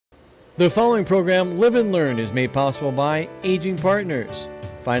The following program, Live and Learn, is made possible by Aging Partners.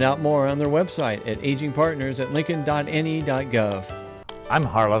 Find out more on their website at agingpartners@lincoln.ne.gov. I'm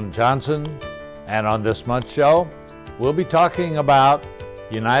Harlan Johnson, and on this month's show, we'll be talking about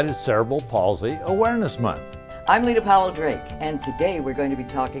United Cerebral Palsy Awareness Month. I'm Lita Powell-Drake, and today we're going to be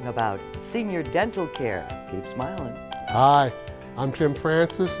talking about senior dental care. Keep smiling. Hi, I'm Tim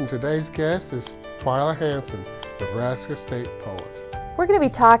Francis, and today's guest is Twyla Hanson, Nebraska State Poet. We're going to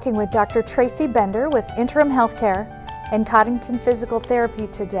be talking with Dr. Tracy Bender with Interim Healthcare and Coddington Physical Therapy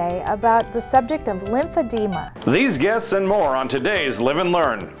today about the subject of lymphedema. These guests and more on today's Live and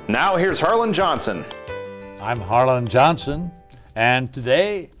Learn. Now here's Harlan Johnson. I'm Harlan Johnson, and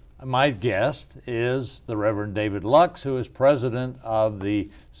today my guest is the Reverend David Lux, who is president of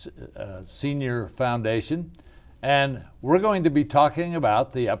the Senior Foundation, and we're going to be talking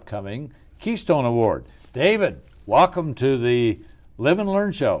about the upcoming Keystone Award. David, welcome to the Live and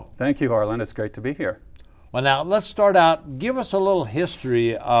Learn show. Thank you, Harlan. It's great to be here. Well, now let's start out. Give us a little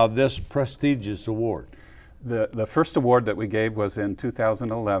history of this prestigious award. The first award that we gave was in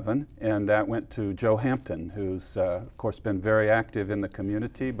 2011, and that went to Joe Hampton, who's of course been very active in the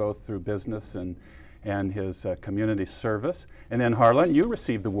community, both through business and his community service. And then Harlan, you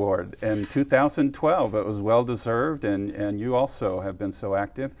received the award in 2012. It was well deserved, and you also have been so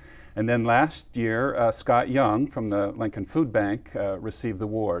active. And then last year, Scott Young from the Lincoln Food Bank received the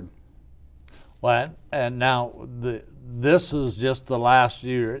award. Well, and now this is just the last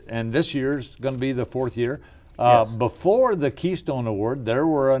year, and this year's going to be the fourth year. Yes. Before the Keystone Award, there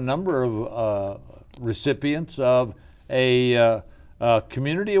were a number of recipients of a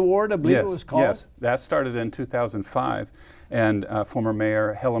community award, I believe it was called. Yes, that started in 2005, and former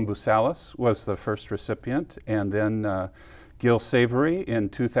Mayor Helen Bousalis was the first recipient, and then Gil Savory in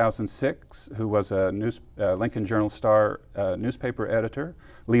 2006, who was a Lincoln Journal-Star newspaper editor.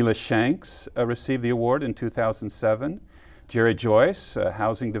 Leela Shanks received the award in 2007. Jerry Joyce, a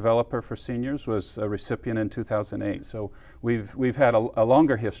housing developer for seniors, was a recipient in 2008. So we've had a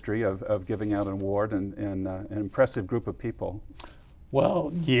longer history of giving out an award, and an impressive group of people.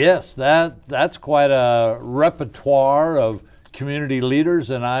 Well, yes, that's quite a repertoire of community leaders,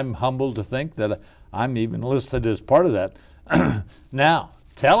 and I'm humbled to think that I'm even listed as part of that. Now,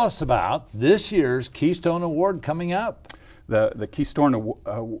 tell us about this year's Keystone Award coming up. The Keystone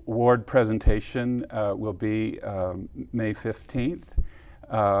Award presentation will be May 15th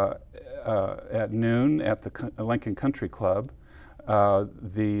at noon at the Lincoln Country Club.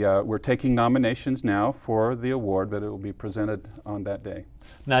 We're taking nominations now for the award, but it will be presented on that day.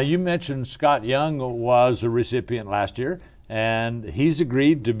 Now, you mentioned Scott Young was a recipient last year, and he's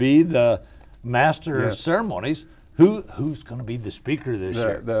agreed to be the Master of Ceremonies. Who's going to be the speaker this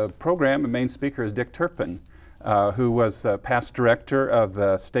year? The program, the main speaker is Dick Turpin, who was past director of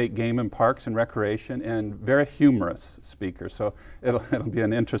the State Game and Parks and Recreation, and very humorous speaker. So it'll be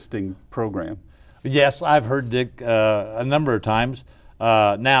an interesting program. Yes, I've heard Dick a number of times.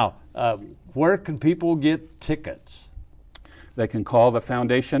 Now, where can people get tickets? They can call the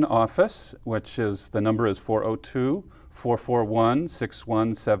foundation office, which is, the number is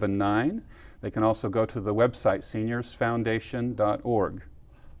 402-441-6179. They can also go to the website, seniorsfoundation.org.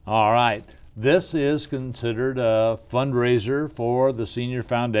 All right. This is considered a fundraiser for the Senior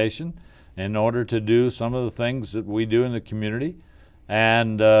Foundation in order to do some of the things that we do in the community.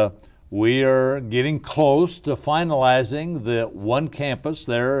 And we are getting close to finalizing the one campus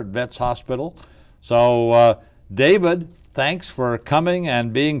there at Vets Hospital. So, David, thanks for coming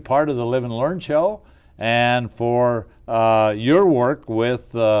and being part of the Live and Learn show, and for your work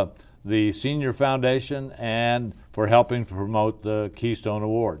with the Senior Foundation, and for helping to promote the Keystone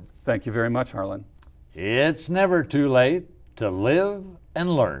Award. Thank you very much, Harlan. It's never too late to live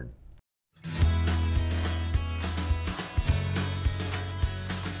and learn.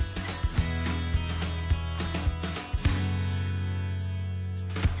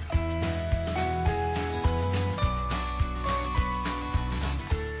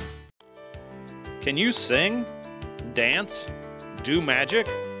 Can you sing, dance, do magic,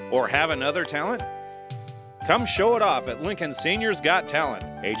 or have another talent? Come show it off at Lincoln Seniors Got Talent.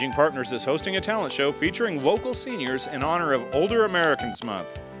 Aging Partners is hosting a talent show featuring local seniors in honor of Older Americans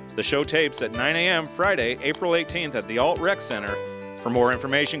Month. The show tapes at 9 a.m. Friday, April 18th at the Alt Rec Center. For more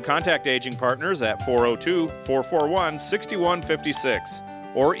information, contact Aging Partners at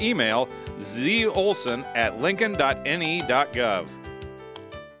 402-441-6156 or email zolson@lincoln.ne.gov.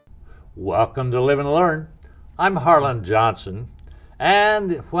 Welcome to Live and Learn. I'm Harlan Johnson,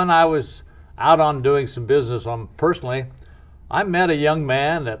 and when I was out on doing some business personally, I met a young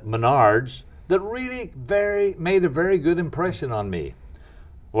man at Menards that really made a very good impression on me.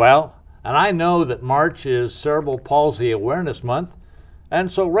 Well, And I know that March is Cerebral Palsy Awareness Month.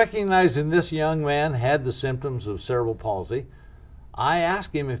 And so recognizing this young man had the symptoms of cerebral palsy, I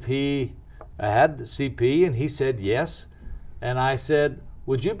asked him if he had CP, and he said yes. And I said,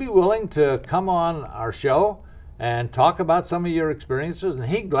 would you be willing to come on our show and talk about some of your experiences? And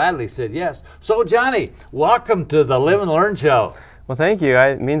he gladly said yes. So Johnny, welcome to the Live and Learn Show. Well, thank you.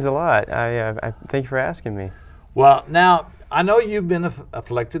 It means a lot. I thank you for asking me. Well, now, I know you've been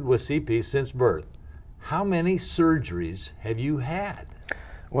afflicted with CP since birth. How many surgeries have you had?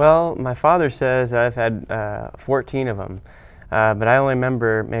 Well, my father says I've had 14 of them, but I only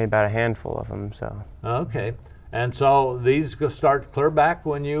remember maybe about a handful of them. So. Okay. And so these start clear back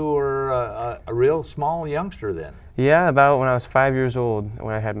when you were a real small youngster then? Yeah, about when I was 5 years old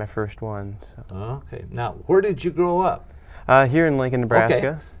when I had my first one. So. Okay. Now, where did you grow up? Here in Lincoln, Nebraska.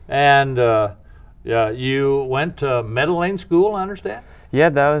 Okay. And you went to Meadow Lane School, I understand? Yeah,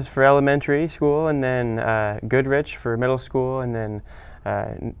 that was for elementary school, and then Goodrich for middle school, and then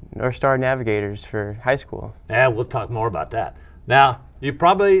North Star Navigators for high school. Yeah, we'll talk more about that. Now,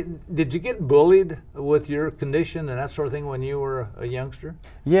 did you get bullied with your condition and that sort of thing when you were a youngster?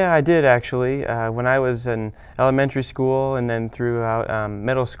 Yeah, I did actually. When I was in elementary school and then throughout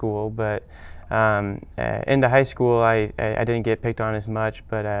middle school, but into high school I didn't get picked on as much,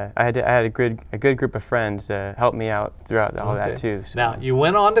 but I had a good group of friends to help me out throughout all that too. So. Now, you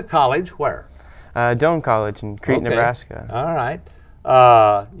went on to college where? Doane College in Crete, Nebraska. All right.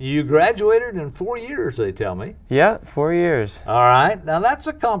 You graduated in 4 years, they tell me. Yeah, 4 years. All right. Now, that's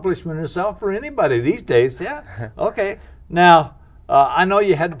accomplishment in itself for anybody these days. Yeah. Okay. Now, I know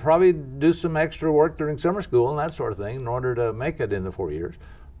you had to probably do some extra work during summer school and that sort of thing in order to make it in the 4 years.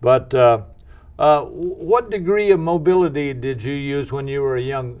 But what degree of mobility did you use when you were a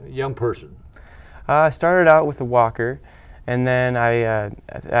young person? I started out with a walker, and then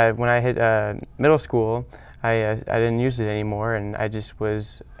when I hit middle school, I didn't use it anymore, and I just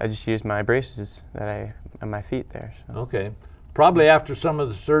used my braces that on my feet there. So. Okay, probably after some of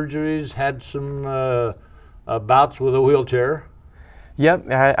the surgeries, had some bouts with a wheelchair.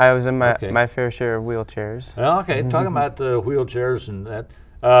 Yep, I was in my fair share of wheelchairs. Okay, talking about the wheelchairs and that.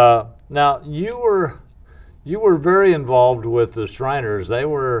 Now you were very involved with the Shriners. They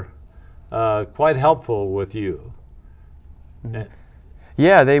were quite helpful with you.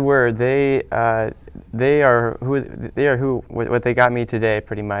 Yeah, they were. They are what they got me today,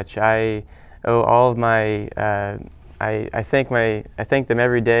 pretty much. I owe all of my. I thank them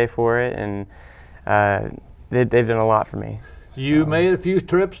every day for it, and they've done a lot for me. You made a few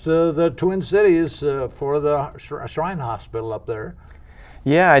trips to the Twin Cities for the Shrine Hospital up there.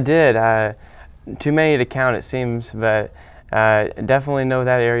 Yeah, I did. Too many to count, it seems, but definitely know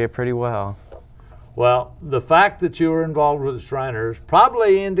that area pretty well. Well, the fact that you were involved with the Shriners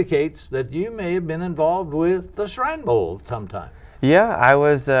probably indicates that you may have been involved with the Shrine Bowl sometime. Yeah, I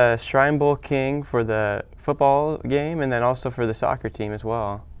was Shrine Bowl king for the football game and then also for the soccer team as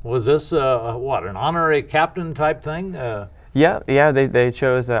well. Was this what, an honorary captain type thing? Yeah. They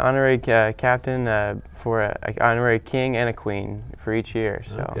chose an honorary captain for an honorary king and a queen for each year.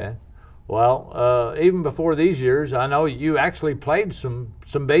 So. Okay. Well, even before these years, I know you actually played some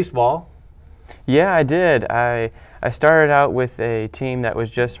baseball. Yeah, I did. I started out with a team that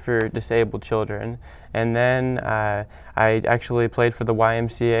was just for disabled children, and then I actually played for the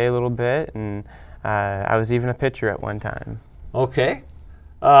YMCA a little bit, and I was even a pitcher at one time. Okay.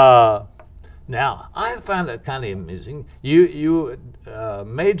 Now, I found it kind of amusing. You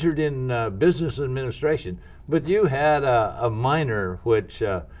majored in business administration, but you had a minor which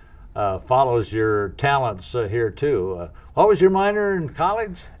follows your talents here too. What was your minor in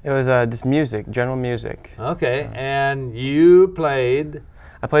college? It was just music, general music. Okay, and you played?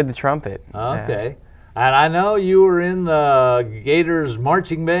 I played the trumpet. Okay, and I know you were in the Gators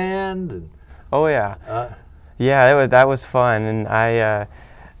marching band. Oh yeah, yeah, that was fun, and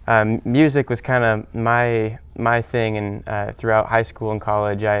music was kind of my thing, and throughout high school and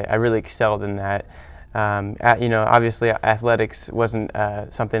college, I really excelled in that. Obviously athletics wasn't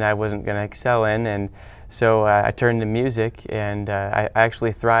something I wasn't going to excel in, and so I turned to music, and I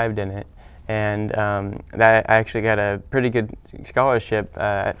actually thrived in it, and that I actually got a pretty good scholarship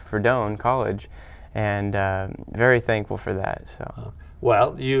for Doane College, and very thankful for that. So.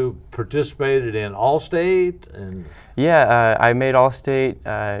 Well, you participated in All-State, and yeah, I made All-State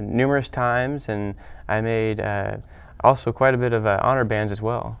numerous times, and I made also quite a bit of honor bands as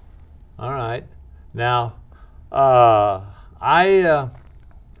well. All right. Now, I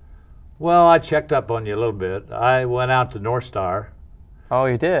checked up on you a little bit. I went out to North Star. Oh,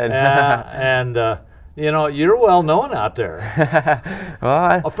 you did? And you know, you're well known out there.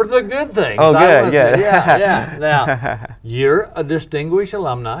 Well, For the good things. Oh, good, Yeah, yeah. yeah. Now, you're a distinguished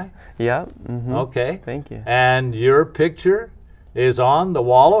alumni. Yep. Okay. Thank you. And your picture is on the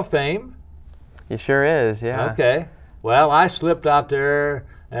Wall of Fame. It sure is, yeah. Okay. Well, I slipped out there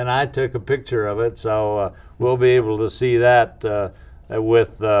and I took a picture of it, so we'll be able to see that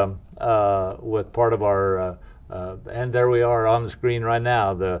with part of our, and there we are on the screen right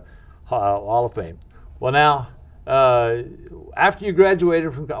now, the Hall of Fame. Well, now, after you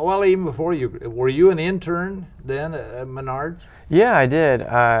graduated from, well, even before you, were you an intern then at Menards? Yeah, I did.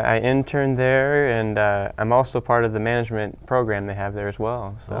 I interned there, and I'm also part of the management program they have there as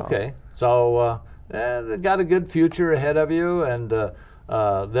well. So. Okay. So they've got a good future ahead of you, and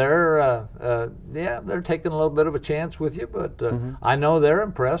they're taking a little bit of a chance with you, but I know they're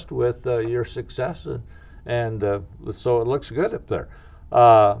impressed with your success, and so it looks good up there.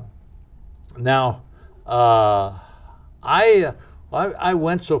 Now, I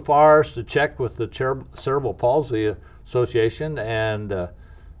went so far as to check with the Cerebral Palsy Association, and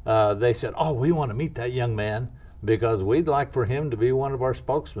they said, "Oh, we want to meet that young man because we'd like for him to be one of our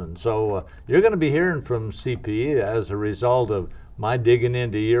spokesmen." So you're going to be hearing from CP as a result of my digging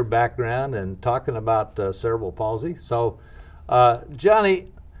into your background and talking about cerebral palsy. So, Johnny,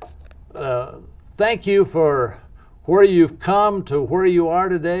 thank you for where you've come to where you are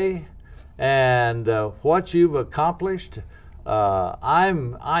today, and what you've accomplished.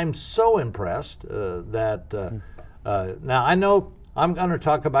 I'm so impressed that now I know I'm going to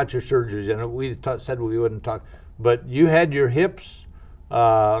talk about your surgeries, and we said we wouldn't talk, but you had your hips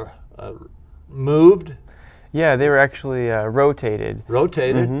moved. Yeah, they were actually rotated.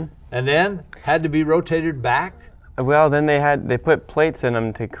 Rotated, and then had to be rotated back. Well, then they put plates in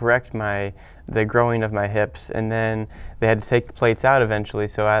them to correct the growing of my hips, and then they had to take the plates out eventually.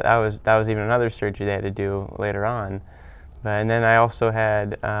 So that was even another surgery they had to do later on. And then I also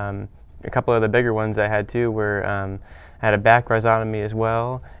had a couple of the bigger ones I had too were I had a back rhizotomy as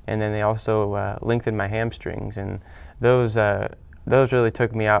well, and then they also lengthened my hamstrings, and those really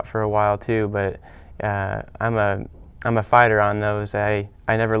took me out for a while too. But I'm a fighter on those. I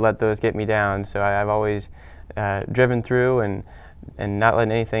never let those get me down. So I've always driven through and not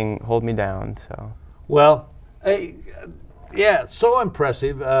letting anything hold me down. So. Well, yeah, so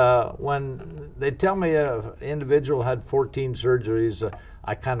impressive. When they tell me an individual had 14 surgeries,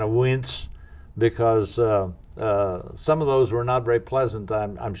 I kind of wince because some of those were not very pleasant,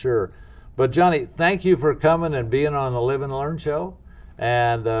 I'm sure. But Johnny, thank you for coming and being on the Live and Learn show.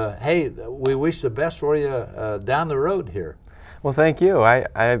 And hey, we wish the best for you down the road here. Well, thank you.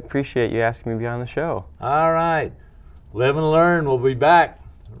 I appreciate you asking me to be on the show. All right. Live and Learn will be back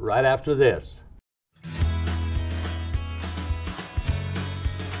right after this.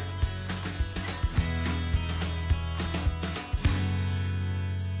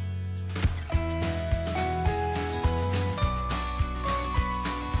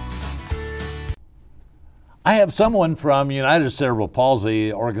 I have someone from United Cerebral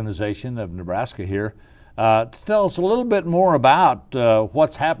Palsy Organization of Nebraska here to tell us a little bit more about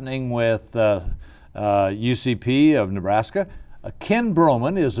what's happening with UCP of Nebraska. Ken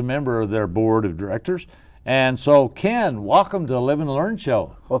Broman is a member of their board of directors. And so, Ken, welcome to the Live and Learn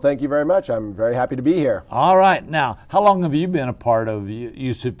show. Well, thank you very much. I'm very happy to be here. All right. Now, how long have you been a part of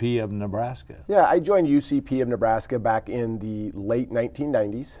UCP of Nebraska? Yeah, I joined UCP of Nebraska back in the late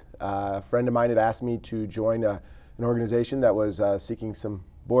 1990s. A friend of mine had asked me to join an organization that was seeking some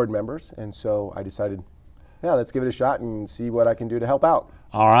board members, and so I decided, yeah, let's give it a shot and see what I can do to help out.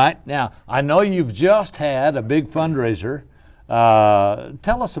 All right. Now, I know you've just had a big fundraiser.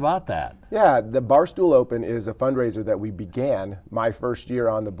 Tell us about that. Yeah, the Barstool Open is a fundraiser that we began my first year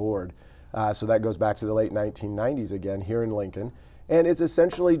on the board. So that goes back to the late 1990s again here in Lincoln. And it's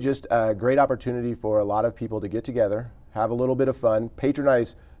essentially just a great opportunity for a lot of people to get together, have a little bit of fun,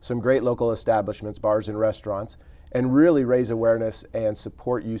 patronize some great local establishments, bars and restaurants, and really raise awareness and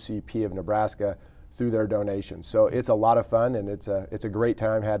support UCP of Nebraska through their donations. So it's a lot of fun, and it's a great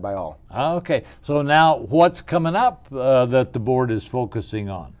time had by all. Okay, so now what's coming up that the board is focusing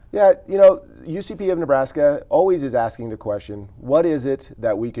on? Yeah, you know, UCP of Nebraska always is asking the question, what is it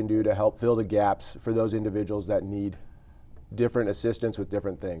that we can do to help fill the gaps for those individuals that need different assistance with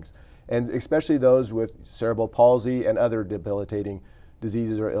different things? And especially those with cerebral palsy and other debilitating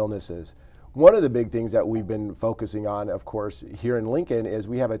diseases or illnesses. One of the big things that we've been focusing on, of course, here in Lincoln is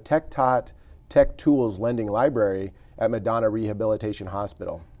we have a Tech Tools lending library at Madonna Rehabilitation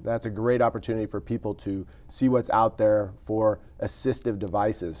Hospital. That's a great opportunity for people to see what's out there for assistive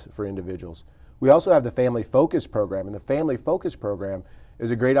devices for individuals. We also have the Family Focus program, and the Family Focus program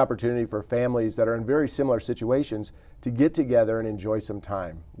is a great opportunity for families that are in very similar situations to get together and enjoy some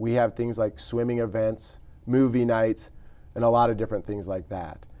time. We have things like swimming events, movie nights, and a lot of different things like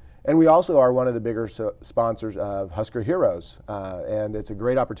that. And we also are one of the bigger sponsors of Husker Heroes, and it's a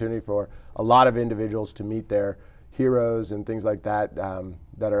great opportunity for a lot of individuals to meet their heroes and things like that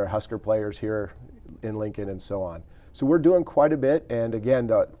that are Husker players here in Lincoln and so on. So we're doing quite a bit, and again,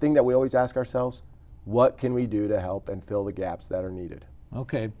 the thing that we always ask ourselves, what can we do to help and fill the gaps that are needed?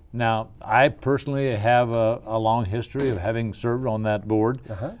 Okay. Now, I personally have a long history of having served on that board.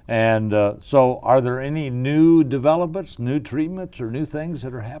 And so are there any new developments, new treatments, or new things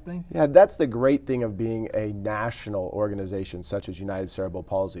that are happening? Yeah, that's the great thing of being a national organization such as United Cerebral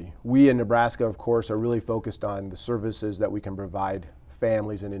Palsy. We in Nebraska, of course, are really focused on the services that we can provide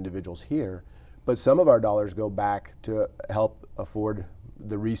families and individuals here. But some of our dollars go back to help afford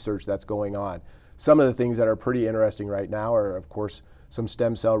the research that's going on. Some of the things that are pretty interesting right now are, of course, some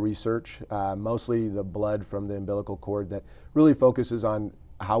stem cell research, mostly the blood from the umbilical cord, that really focuses on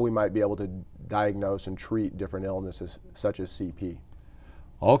how we might be able to diagnose and treat different illnesses such as CP.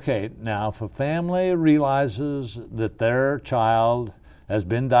 Okay, now if a family realizes that their child has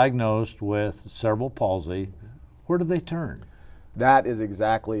been diagnosed with cerebral palsy, where do they turn? That is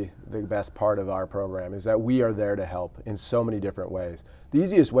exactly the best part of our program, is that we are there to help in so many different ways. The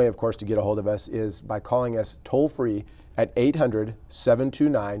easiest way, of course, to get a hold of us is by calling us toll-free at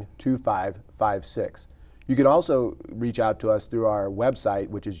 800-729-2556. You can also reach out to us through our website,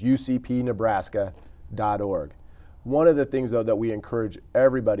 which is ucpnebraska.org. One of the things, though, that we encourage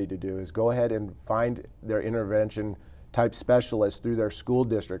everybody to do is go ahead and find their intervention type specialist through their school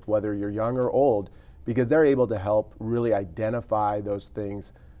district, whether you're young or old, because they're able to help really identify those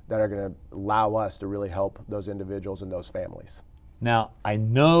things that are going to allow us to really help those individuals and those families. Now, I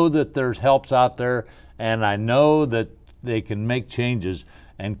know that there's helps out there, and I know that they can make changes.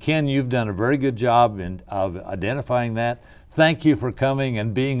 And Ken, you've done a very good job of identifying that. Thank you for coming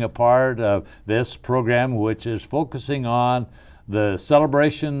and being a part of this program, which is focusing on the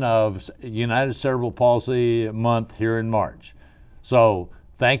celebration of United Cerebral Palsy Month here in March. So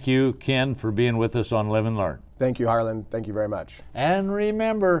thank you, Ken, for being with us on Live and Learn. Thank you, Harlan. Thank you very much. And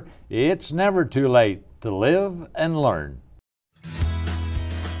remember, it's never too late to live and learn.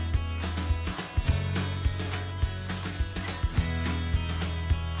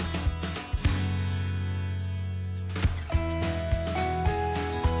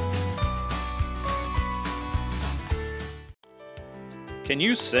 Can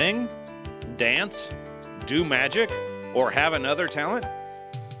you sing, dance, do magic, or have another talent?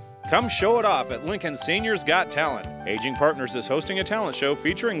 Come show it off at Lincoln Seniors Got Talent. Aging Partners is hosting a talent show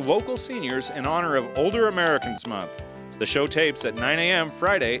featuring local seniors in honor of Older Americans Month. The show tapes at 9 a.m.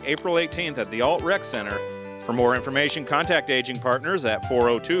 Friday, April 18th at the Alt Rec Center. For more information, contact Aging Partners at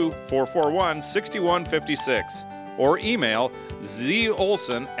 402-441-6156 or email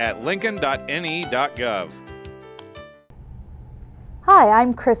zolson@lincoln.ne.gov. Hi,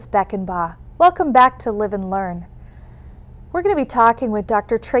 I'm Chris Beckenbaugh. Welcome back to Live and Learn. We're going to be talking with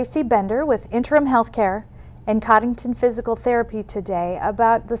Dr. Tracy Bender with Interim Healthcare and Coddington Physical Therapy today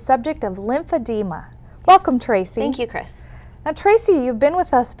about the subject of lymphedema. Yes. Welcome, Tracy. Thank you, Chris. Now, Tracy, you've been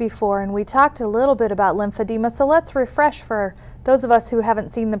with us before and we talked a little bit about lymphedema, so let's refresh for those of us who haven't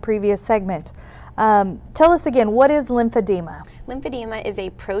seen the previous segment. Tell us again, what is lymphedema? Lymphedema is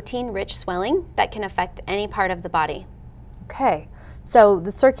a protein-rich swelling that can affect any part of the body. Okay. So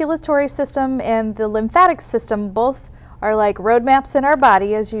the circulatory system and the lymphatic system both are like roadmaps in our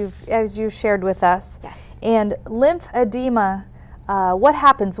body, as you've shared with us. Yes. And lymphedema, what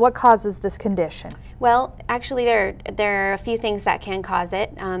happens? What causes this condition? Well, actually, there are a few things that can cause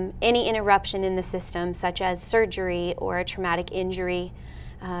it. Any interruption in the system, such as surgery or a traumatic injury,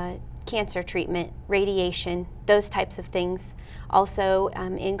 cancer treatment, radiation, those types of things. Also,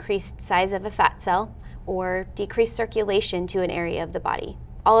 increased size of a fat cell, or decreased circulation to an area of the body.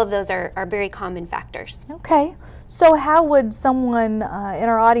 All of those are very common factors. Okay, so how would someone in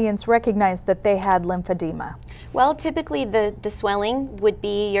our audience recognize that they had lymphedema? Well, typically the swelling would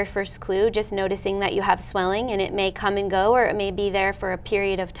be your first clue, just noticing that you have swelling, and it may come and go, or it may be there for a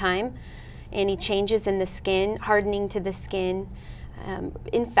period of time. Any changes in the skin, hardening to the skin,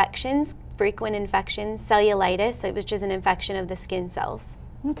 infections, frequent infections, cellulitis, which is an infection of the skin cells.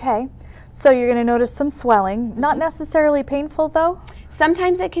 Okay, so you're going to notice some swelling, not necessarily painful though?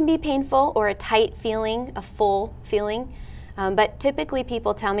 Sometimes it can be painful, or a tight feeling, a full feeling, but typically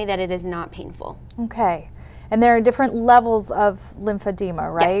people tell me that it is not painful. Okay, And there are different levels of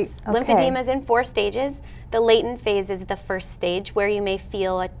lymphedema, right? Yes. Lymphedema is in 4 stages. The latent phase is the first stage where you may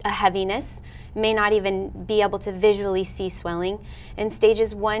feel a heaviness, may not even be able to visually see swelling. And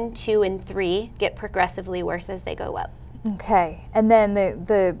stages 1, 2, and 3 get progressively worse as they go up. Okay, and then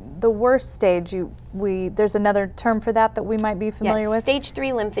the worst stage, there's another term for that we might be familiar with? Stage 3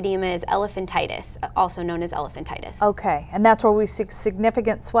 lymphedema is elephantitis, also known as elephantitis. Okay, and that's where we see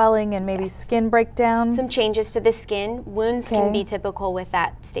significant swelling and maybe skin breakdown? Some changes to the skin. Wounds can be typical with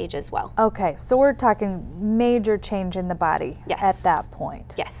that stage as well. Okay, so we're talking major change in the body at that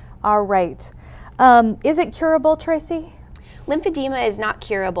point. Yes. All right. Is it curable, Tracy? Lymphedema is not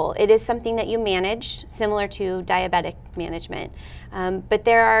curable. It is something that you manage, similar to diabetic management. But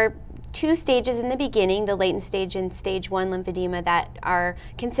there are 2 stages in the beginning, the latent stage and stage 1 lymphedema, that are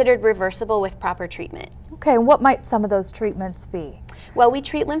considered reversible with proper treatment. Okay, and what might some of those treatments be? Well, we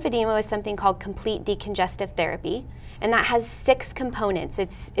treat lymphedema with something called complete decongestive therapy, and that has 6 components.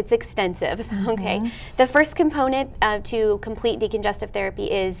 It's extensive, okay? The first component to complete decongestive therapy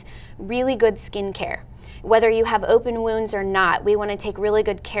is really good skin care. Whether you have open wounds or not, we want to take really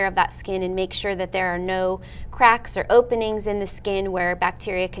good care of that skin and make sure that there are no cracks or openings in the skin where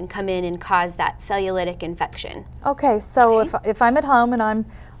bacteria can come in and cause that cellulitic infection. Okay, so if I'm at home and I'm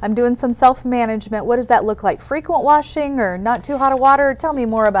doing some self-management, what does that look like? Frequent washing or not too hot of water? Tell me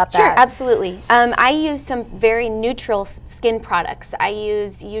more about that. Sure, absolutely. I use some very neutral skin products. I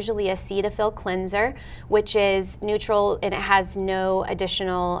use usually a Cetaphil cleanser, which is neutral and it has no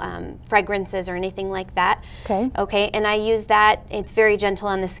additional fragrances or anything like that. Okay. Okay, and I use that. It's very gentle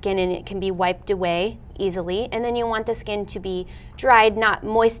on the skin and it can be wiped away easily. And then you want the skin to be dried, not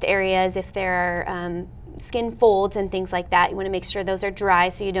moist areas. If there are skin folds and things like that, you want to make sure those are dry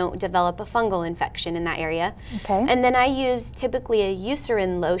so you don't develop a fungal infection in that area. Okay. And then I use typically a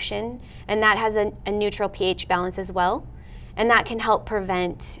Eucerin lotion, and that has a neutral pH balance as well, and that can help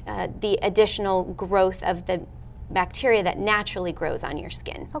prevent the additional growth of the bacteria that naturally grows on your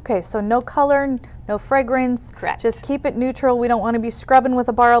skin. Okay, so no color, no fragrance. Correct. Just keep it neutral. We don't want to be scrubbing with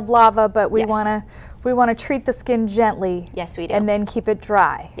a bar of lava, but we want to treat the skin gently. Yes, we do. And then keep it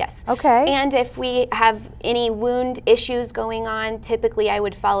dry. Yes. Okay. And if we have any wound issues going on, typically I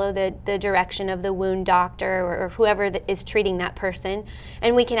would follow the direction of the wound doctor or whoever is treating that person,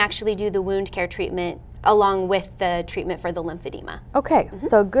 and we can actually do the wound care treatment along with the treatment for the lymphedema. Okay,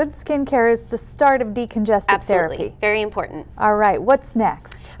 so good skin care is the start of decongestive therapy. Very important. All right, what's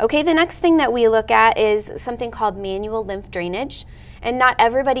next? Okay, the next thing that we look at is something called manual lymph drainage. And not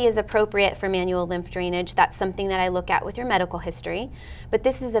everybody is appropriate for manual lymph drainage. That's something that I look at with your medical history. But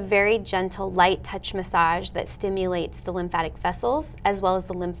this is a very gentle, light touch massage that stimulates the lymphatic vessels as well as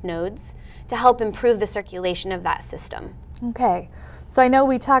the lymph nodes to help improve the circulation of that system. Okay. So I know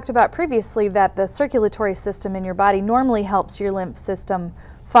we talked about previously that the circulatory system in your body normally helps your lymph system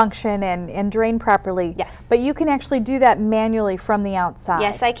function and drain properly. Yes. But you can actually do that manually from the outside.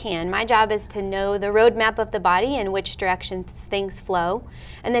 Yes, I can. My job is to know the roadmap of the body and which directions things flow,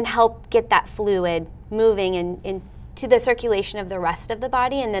 and then help get that fluid moving into the circulation of the rest of the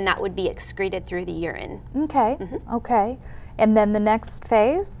body, and then that would be excreted through the urine. Okay, okay. And then the next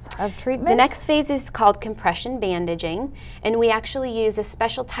phase of treatment? The next phase is called compression bandaging, and we actually use a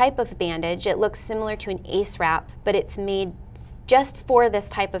special type of bandage. It looks similar to an ACE wrap, but it's made just for this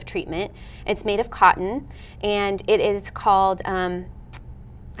type of treatment. It's made of cotton, and it is called, I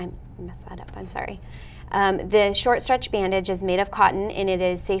messed that up, I'm sorry. The short stretch bandage is made of cotton, and it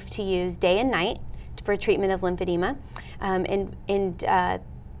is safe to use day and night for treatment of lymphedema.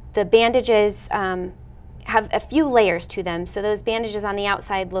 The bandages have a few layers to them. So those bandages on the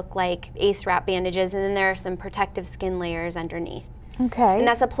outside look like ACE wrap bandages, and then there are some protective skin layers underneath. Okay. And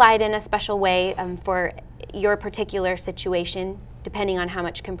that's applied in a special way for your particular situation, depending on how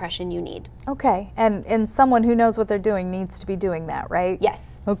much compression you need. Okay, and someone who knows what they're doing needs to be doing that, right?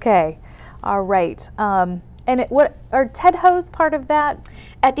 Yes. Okay, all right. And what are TED hose part of that?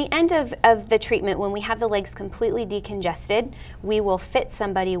 At the end of the treatment, when we have the legs completely decongested, we will fit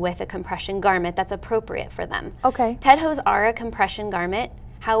somebody with a compression garment that's appropriate for them. Okay. TED hose are a compression garment.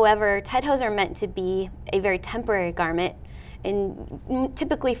 However, TED hose are meant to be a very temporary garment, and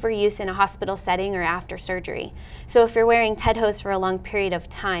typically for use in a hospital setting or after surgery. So if you're wearing TED hose for a long period of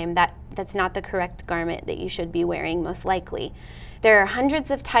time, that's not the correct garment that you should be wearing, most likely. There are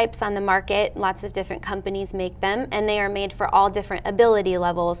hundreds of types on the market, lots of different companies make them, and they are made for all different ability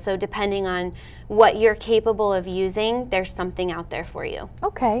levels. So depending on what you're capable of using, there's something out there for you.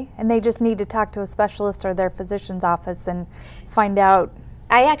 Okay, and they just need to talk to a specialist or their physician's office and find out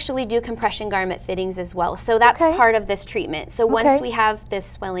I actually do compression garment fittings as well. So that's part of this treatment. So once we have this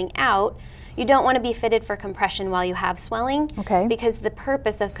swelling out, you don't want to be fitted for compression while you have swelling, because the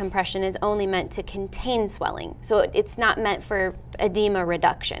purpose of compression is only meant to contain swelling. So it's not meant for edema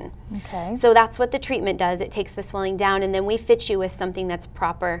reduction. So that's what the treatment does. It takes the swelling down, and then we fit you with something that's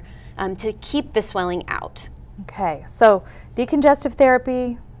proper to keep the swelling out. Okay, so decongestive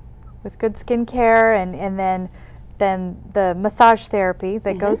therapy with good skin care, and then the massage therapy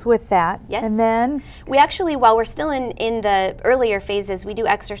that goes with that. Yes. And then we actually, while we're still in the earlier phases, we do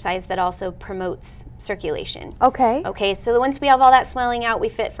exercise that also promotes circulation. Okay, so once we have all that swelling out, we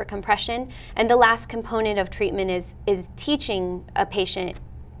fit for compression. And the last component of treatment is teaching a patient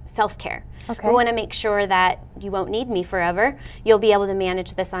self-care. We want to make sure that you won't need me forever. You'll be able to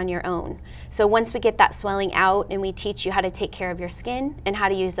manage this on your own. So once we get that swelling out and we teach you how to take care of your skin and how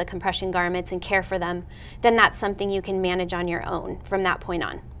to use the compression garments and care for them, then that's something you can manage on your own from that point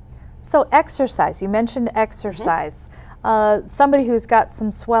on. So exercise, you mentioned exercise. Somebody who's got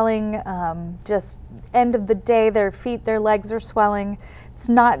some swelling, just end of the day, their feet, their legs are swelling. It's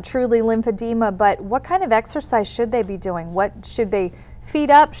not truly lymphedema, but what kind of exercise should they be doing? What should they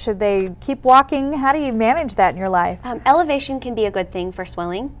feet up? Should they keep walking? How do you manage that in your life? Elevation can be a good thing for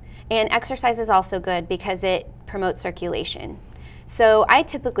swelling, and exercise is also good because it promotes circulation. So I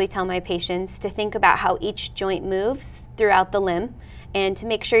typically tell my patients to think about how each joint moves throughout the limb and to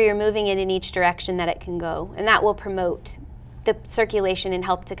make sure you're moving it in each direction that it can go, and that will promote the circulation and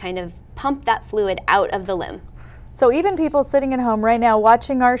help to kind of pump that fluid out of the limb. So even people sitting at home right now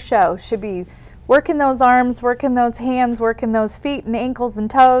watching our show should be working those arms, working those hands, working those feet and ankles and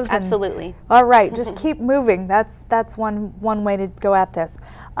toes. Absolutely. All right, just keep moving. That's one way to go at this.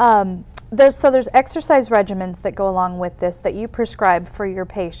 There's exercise regimens that go along with this that you prescribe for your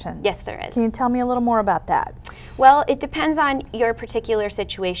patients. Yes, there is. Can you tell me a little more about that? Well, it depends on your particular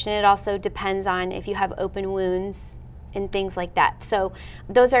situation. It also depends on if you have open wounds and things like that. So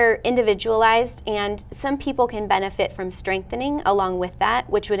those are individualized, and some people can benefit from strengthening along with that,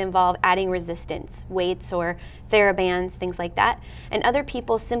 which would involve adding resistance, weights or TheraBands, things like that. And other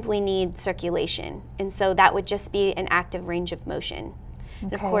people simply need circulation, and so that would just be an active range of motion.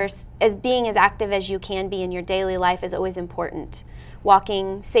 And of course, being as active as you can be in your daily life is always important.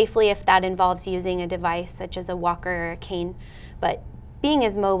 Walking safely, if that involves using a device such as a walker or a cane, but being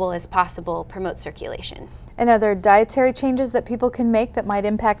as mobile as possible promotes circulation. And are there dietary changes that people can make that might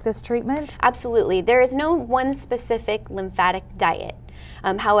impact this treatment? Absolutely. There is no one specific lymphatic diet.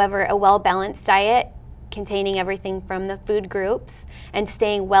 However, a well-balanced diet containing everything from the food groups and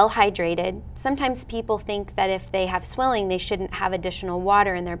staying well hydrated. Sometimes people think that if they have swelling, they shouldn't have additional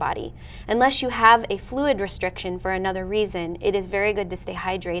water in their body. Unless you have a fluid restriction for another reason, it is very good to stay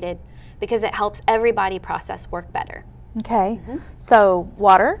hydrated because it helps every body process work better. Okay, so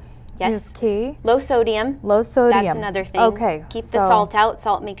water is key. Low sodium. Low sodium. That's another thing. Okay. Keep the salt out.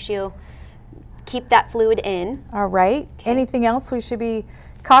 Salt makes you keep that fluid in. All right. Anything else we should be,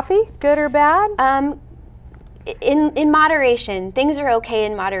 coffee, good or bad? In moderation. Things are okay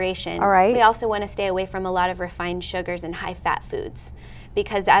in moderation. All right. We also want to stay away from a lot of refined sugars and high-fat foods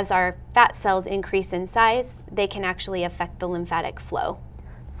because as our fat cells increase in size, they can actually affect the lymphatic flow.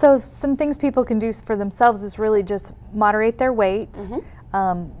 So some things people can do for themselves is really just moderate their weight,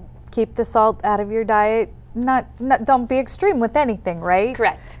 keep the salt out of your diet, don't be extreme with anything, right?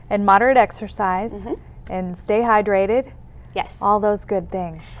 Correct. And moderate exercise and stay hydrated. Yes. All those good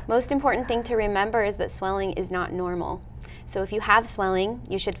things. Most important thing to remember is that swelling is not normal. So if you have swelling,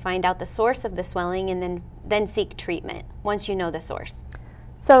 you should find out the source of the swelling and then seek treatment once you know the source.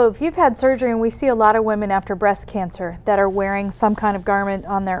 So if you've had surgery, and we see a lot of women after breast cancer that are wearing some kind of garment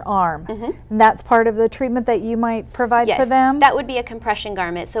on their arm, and that's part of the treatment that you might provide for them? Yes, that would be a compression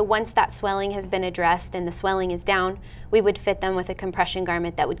garment. So once that swelling has been addressed and the swelling is down, we would fit them with a compression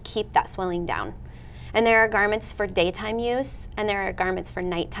garment that would keep that swelling down. And there are garments for daytime use, and there are garments for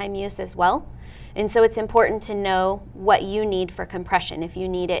nighttime use as well. And so it's important to know what you need for compression, if you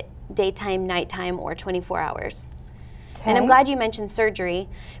need it daytime, nighttime, or 24 hours. And I'm glad you mentioned surgery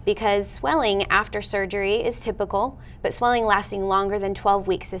because swelling after surgery is typical, but swelling lasting longer than 12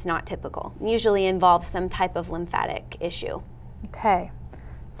 weeks is not typical. It usually involves some type of lymphatic issue. Okay.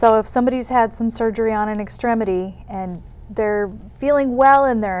 So if somebody's had some surgery on an extremity and they're feeling well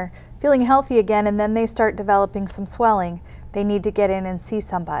and they're feeling healthy again and then they start developing some swelling, they need to get in and see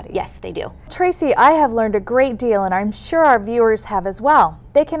somebody. Yes, they do. Tracy, I have learned a great deal, and I'm sure our viewers have as well.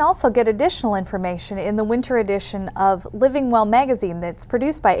 They can also get additional information in the winter edition of Living Well magazine that's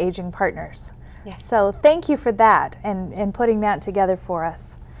produced by Aging Partners. Yes. So thank you for that and putting that together for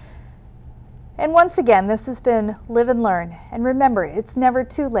us. And once again, this has been Live and Learn. And remember, it's never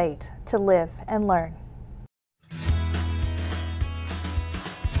too late to live and learn.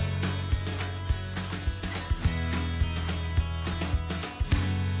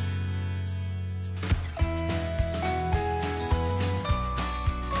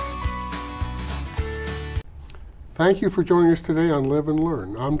 Thank you for joining us today on Live and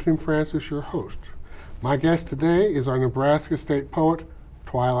Learn. I'm Tim Francis, your host. My guest today is our Nebraska State poet,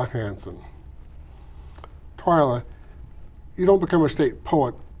 Twyla Hansen. Twyla, you don't become a state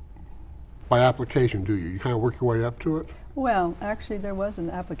poet by application, do you? You kind of work your way up to it? Well, actually, there was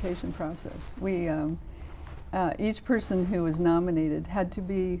an application process. We, each person who was nominated had to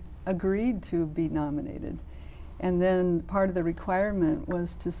be agreed to be nominated. And then part of the requirement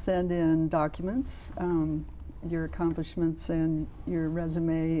was to send in documents, your accomplishments and your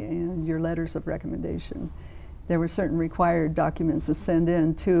resume and your letters of recommendation. There were certain required documents to send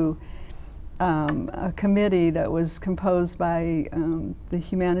in to a committee that was composed by the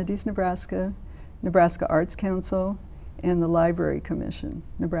Humanities Nebraska, Nebraska Arts Council, and the Library Commission,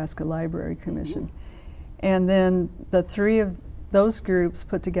 Nebraska Library Commission. And then the three of those groups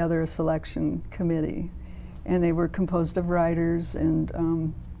put together a selection committee, and they were composed of writers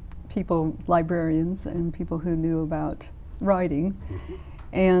and people, librarians, and people who knew about writing.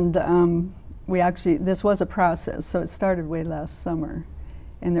 And we actually, this was a process, so it started way last summer.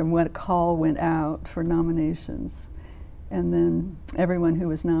 And then a call went out for nominations. And then everyone who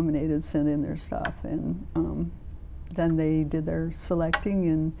was nominated sent in their stuff. And then they did their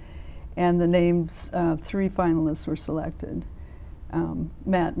selecting, and the names, 3 finalists were selected.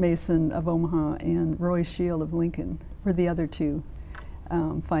 Matt Mason of Omaha and Roy Shield of Lincoln were the other 2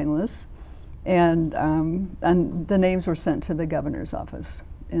 finalists, and the names were sent to the governor's office.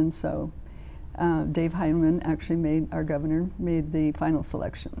 And so Dave Heinemann, actually our governor, made the final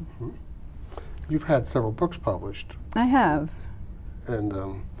selection. You've had several books published. I have. And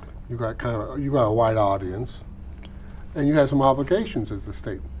you got a wide audience, and you have some obligations as the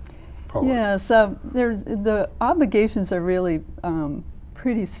state poet. Yeah, so the obligations are really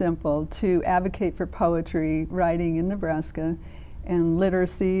pretty simple: to advocate for poetry, writing in Nebraska, and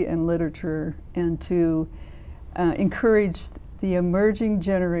literacy and literature, and to encourage the emerging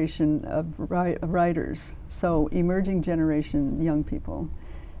generation of writers, so emerging generation young people.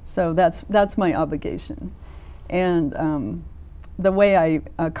 So that's my obligation. And the way I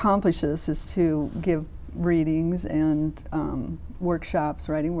accomplish this is to give readings and workshops,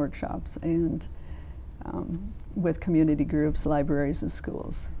 writing workshops, and with community groups, libraries, and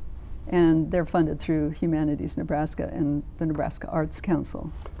schools. And they're funded through Humanities Nebraska and the Nebraska Arts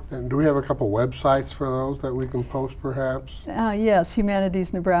Council. And do we have a couple websites for those that we can post, perhaps? Yes,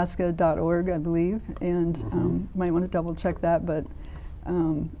 humanitiesnebraska.org, I believe, and might want to double check that, but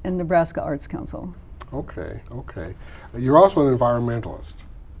and Nebraska Arts Council. Okay, okay. You're also an environmentalist.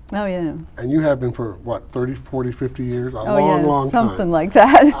 Oh, yeah. And you have been for, what, 30, 40, 50 years? A long, long time. Something like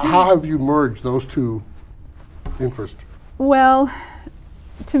that. How have you merged those 2 interests? Well,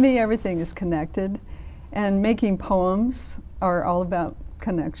 to me, everything is connected, and making poems are all about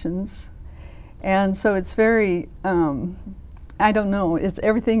connections. And so it's very, I don't know, it's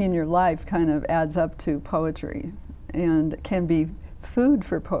everything in your life kind of adds up to poetry and can be food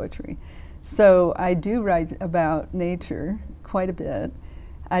for poetry. So I do write about nature quite a bit.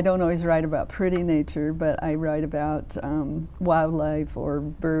 I don't always write about pretty nature, but I write about wildlife or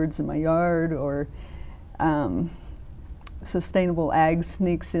birds in my yard, or sustainable ag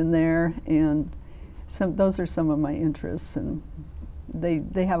sneaks in there, and those are some of my interests, and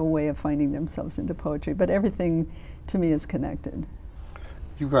they have a way of finding themselves into poetry, but everything to me is connected.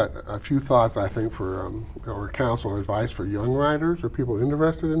 You've got a few thoughts, I think, for or counsel advice for young writers or people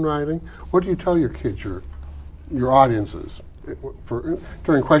interested in writing. What do you tell your kids, your audiences,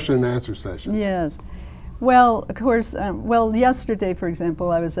 during question and answer sessions? Yes. Well, of course, yesterday, for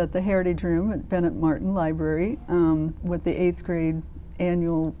example, I was at the Heritage Room at Bennett Martin Library with the 8th grade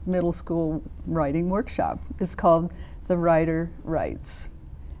annual middle school writing workshop. It's called The Writer Writes.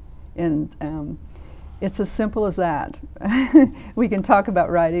 And it's as simple as that. We can talk about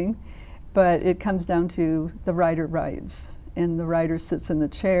writing, but it comes down to the writer writes. And the writer sits in the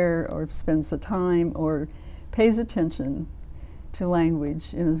chair or spends the time or pays attention to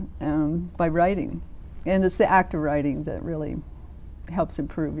language by writing. And it's the act of writing that really helps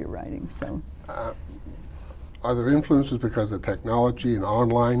improve your writing. So, are there influences because of technology and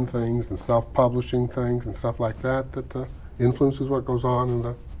online things and self-publishing things and stuff like that that influences what goes on in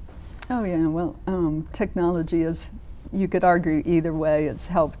the? Oh yeah, well, technology is, you could argue either way, it's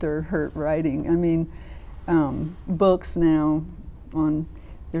helped or hurt writing. I mean, books now on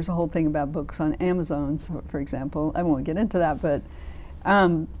there's a whole thing about books on Amazon, so, for example. I won't get into that, but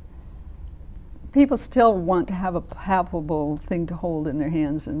people still want to have a palpable thing to hold in their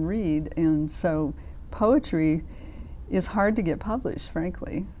hands and read, and so poetry is hard to get published,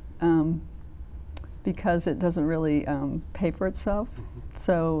 frankly, because it doesn't really pay for itself.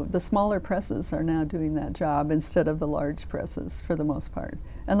 So the smaller presses are now doing that job instead of the large presses for the most part,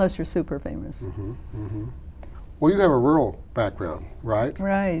 unless you're super famous. Well, you have a rural background, right?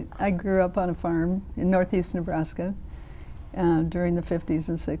 Right. I grew up on a farm in northeast Nebraska during the 50s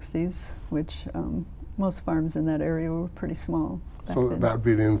and 60s, which most farms in that area were pretty small back So then. that would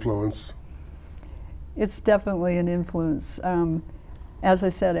be an influence. It's definitely an influence. As I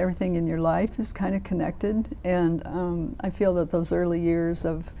said, everything in your life is kind of connected, and I feel that those early years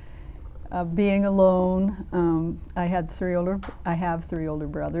of being alone, I have 3 older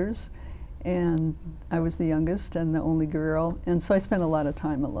brothers, and I was the youngest and the only girl, and so I spent a lot of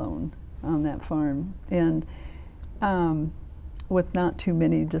time alone on that farm, and with not too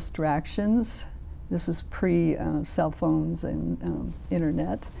many distractions. This is pre cell phones and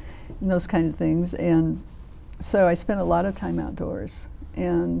internet and those kind of things, and so I spent a lot of time outdoors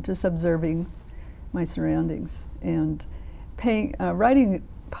and just observing my surroundings. And writing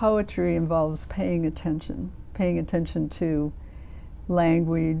poetry involves paying attention to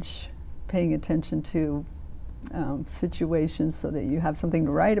language, paying attention to situations so that you have something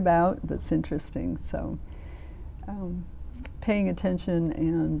to write about that's interesting. So paying attention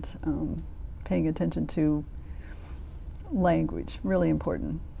and paying attention to language, really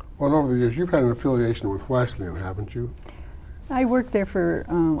important. Well, over the years, you've had an affiliation with Wesleyan, haven't you? I worked there for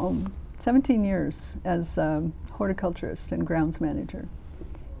 17 years as horticulturist and grounds manager.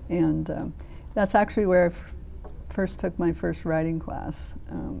 And that's actually where I first took my first writing class.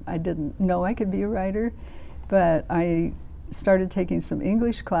 I didn't know I could be a writer, but I started taking some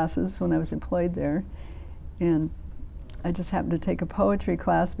English classes when I was employed there. And I just happened to take a poetry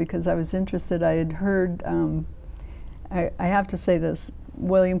class because I was interested. I had heard, I have to say this,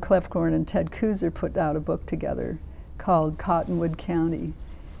 William Klefkorn and Ted Kooser put out a book together called Cottonwood County.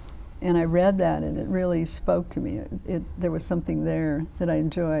 And I read that and it really spoke to me. There was something there that I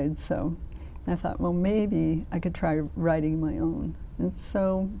enjoyed. So I thought, well, maybe I could try writing my own. And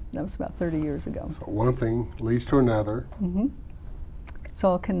so that was about 30 years ago. So one thing leads to another. It's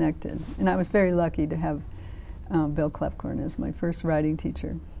all connected. And I was very lucky to have Bill Klefkorn as my first writing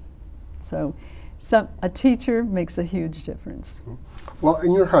teacher. So a teacher makes a huge difference. Well,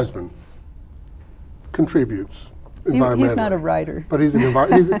 and your husband contributes environmentally. He's not a writer. But he's an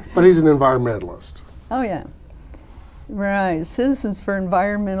environmentalist. Oh, yeah. Right. Citizens for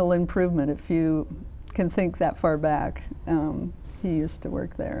Environmental Improvement, if you can think that far back. He used to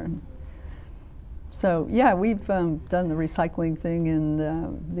work there. So, yeah, we've done the recycling thing and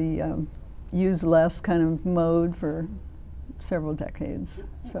the use less kind of mode for several decades.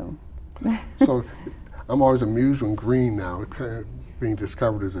 So. So I'm always amused when green now is kind of being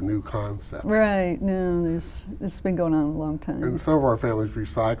discovered as a new concept. Right. No, it's been going on a long time. And some of our families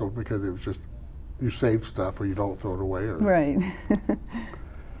recycled because it was just you save stuff or you don't throw it away. Or right.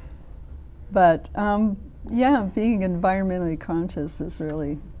 But yeah, being environmentally conscious has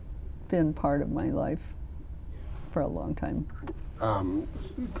really been part of my life for a long time.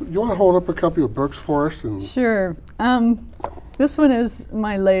 You want to hold up a couple of books for us? And sure. This one is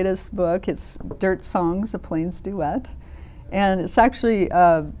my latest book. It's Dirt Songs, a Plains Duet. And it's actually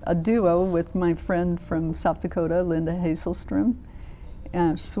a duo with my friend from South Dakota, Linda Hazelström,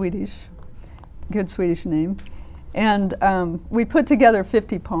 Swedish, good Swedish name. And we put together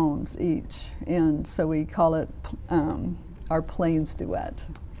 50 poems each, and so we call it our Plains Duet.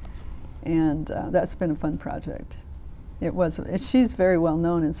 And that's been a fun project. She's very well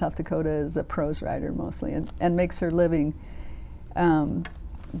known in South Dakota as a prose writer mostly, and makes her living on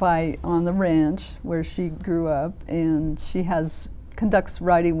the ranch where she grew up, and she conducts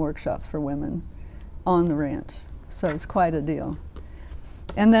writing workshops for women on the ranch. So it's quite a deal.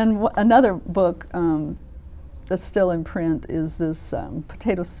 And then another book that's still in print is this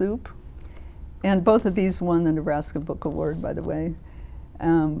Potato Soup. And both of these won the Nebraska Book Award, by the way.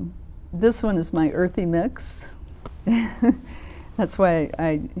 This one is my earthy mix. That's why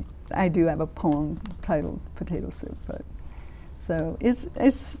I do have a poem titled Potato Soup. But so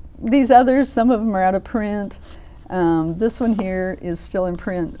it's these others, some of them are out of print. This one here is still in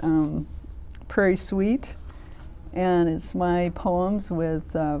print, Prairie Sweet, and it's my poems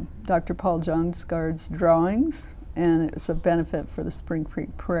with Dr. Paul Johnsgaard's drawings, and it's a benefit for the Spring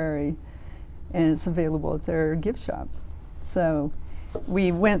Creek Prairie, and it's available at their gift shop. So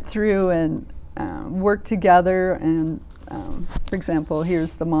we went through and worked together and For example,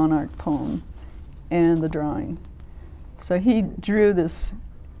 here's the Monarch poem and the drawing. So he drew this,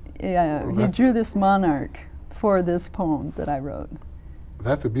 he drew this monarch for this poem that I wrote.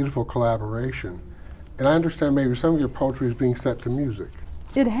 That's a beautiful collaboration. And I understand maybe some of your poetry is being set to music.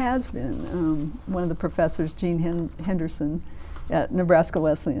 It has been. One of the professors, Gene Henderson at Nebraska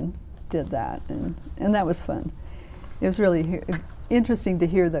Wesleyan, did that, and that was fun. It was really interesting to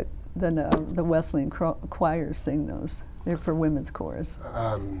hear the Wesleyan choir sing those. They're for women's chorus.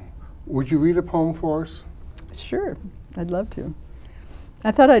 Would you read a poem for us? Sure, I'd love to.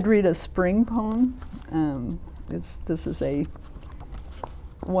 I thought I'd read a spring poem. This is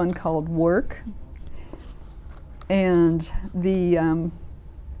one called Work. And the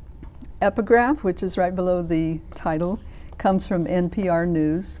epigraph, which is right below the title, comes from NPR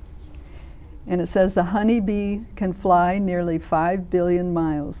News. And it says, the honeybee can fly nearly 5 billion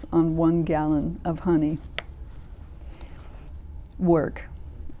miles on 1 gallon of honey. Work.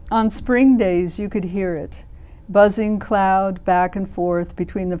 On spring days, you could hear it, buzzing cloud back and forth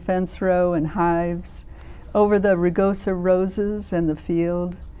between the fence row and hives, over the rugosa roses and the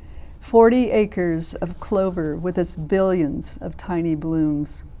field, 40 acres of clover with its billions of tiny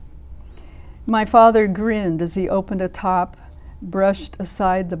blooms. My father grinned as he opened a top, brushed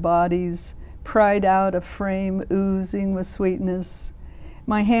aside the bodies, pried out a frame oozing with sweetness,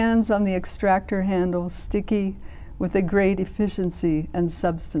 my hands on the extractor handle sticky with the great efficiency and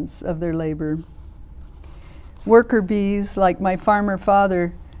substance of their labor. Worker bees, like my farmer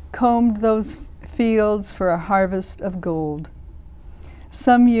father, combed those fields for a harvest of gold.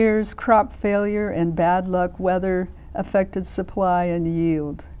 Some years, crop failure and bad luck weather affected supply and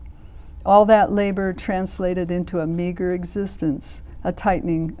yield. All that labor translated into a meager existence, a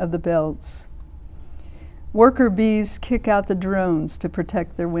tightening of the belts. Worker bees kick out the drones to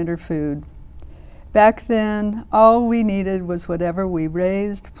protect their winter food. Back then, all we needed was whatever we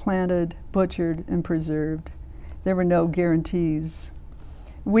raised, planted, butchered, and preserved. There were no guarantees.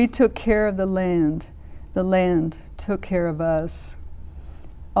 We took care of the land took care of us.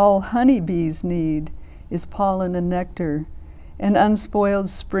 All honeybees need is pollen and nectar, an unspoiled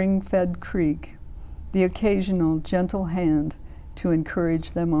spring-fed creek, the occasional gentle hand to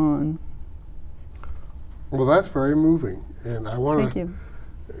encourage them on. Well, that's very moving, and I want to. Thank you.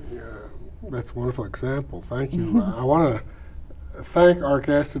 That's a wonderful example. Thank you. I want to thank our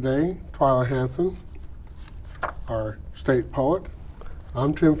guest today, Twyla Hansen, our state poet.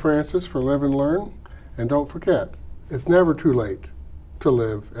 I'm Tim Francis for Live and Learn, and don't forget, it's never too late to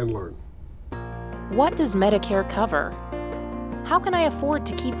live and learn. What does Medicare cover? How can I afford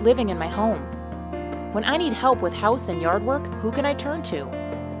to keep living in my home? When I need help with house and yard work, who can I turn to?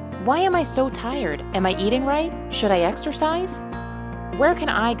 Why am I so tired? Am I eating right? Should I exercise? Where can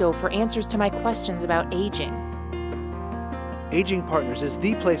I go for answers to my questions about aging? Aging Partners is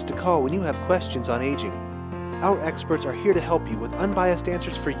the place to call when you have questions on aging. Our experts are here to help you with unbiased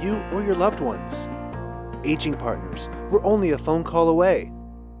answers for you or your loved ones. Aging Partners, we're only a phone call away.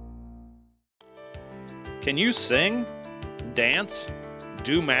 Can you sing, dance,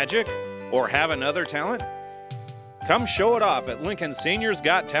 do magic, or have another talent? Come show it off at Lincoln Seniors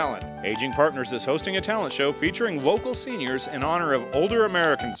Got Talent. Aging Partners is hosting a talent show featuring local seniors in honor of Older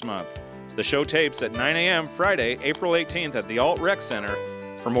Americans Month. The show tapes at 9 a.m. Friday, April 18th at the Alt Rec Center.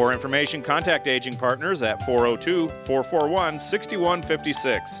 For more information, contact Aging Partners at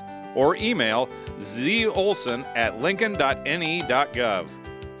 402-441-6156 or email zolson@lincoln.ne.gov.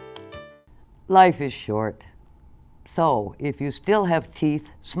 Life is short, so if you still have teeth,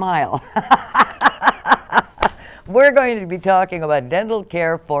 smile. We're going to be talking about dental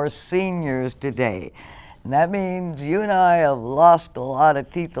care for seniors today. And that means you and I have lost a lot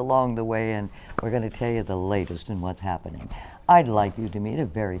of teeth along the way, and we're going to tell you the latest in what's happening. I'd like you to meet a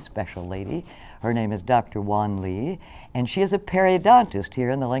very special lady. Her name is Dr. Wan Lee, and she is a periodontist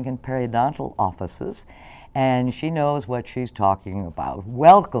here in the Lincoln Periodontal offices, and she knows what she's talking about.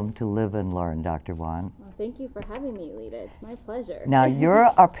 Welcome to Live and Learn, Dr. Wan. Well, thank you for having me, Lita. It's my pleasure. Now,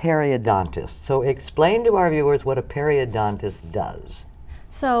 you're a periodontist, so explain to our viewers what a periodontist does.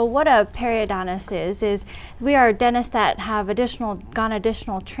 So what a periodontist is we are dentists that have gone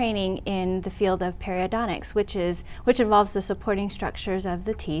additional training in the field of periodontics, which involves the supporting structures of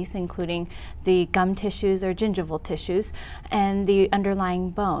the teeth, including the gum tissues or gingival tissues and the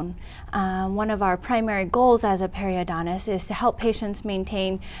underlying bone. One of our primary goals as a periodontist is to help patients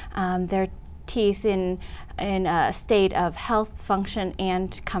maintain their teeth in a state of health, function,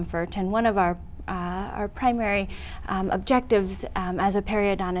 and comfort. And one of our primary objectives as a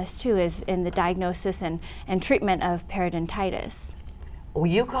periodontist too is in the diagnosis and treatment of periodontitis. Well,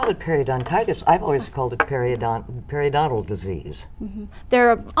 you call it periodontitis. I've always called it periodontal disease. There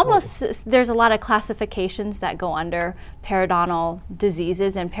are there's a lot of classifications that go under periodontal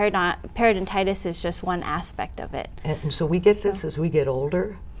diseases, and periodontitis is just one aspect of it. And so we get this as we get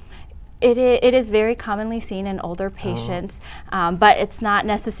older? It is very commonly seen in older patients, but it's not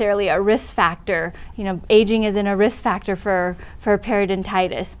necessarily a risk factor. You know, aging isn't a risk factor for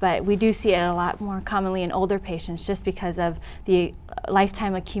periodontitis, but we do see it a lot more commonly in older patients just because of the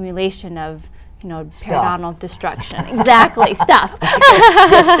lifetime accumulation of, you know, periodontal destruction. Exactly, stuff.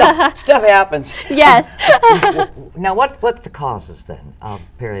 Stuff happens. Yes. Now, what's the causes then of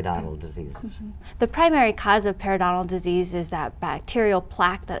periodontal diseases? The primary cause of periodontal disease is that bacterial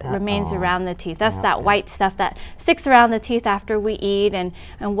plaque that remains around the teeth. That's that white stuff that sticks around the teeth after we eat, and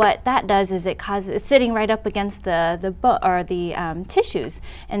what that does is it's sitting right up against the tissues,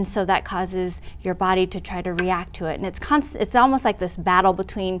 and so that causes your body to try to react to it, and it's almost like this battle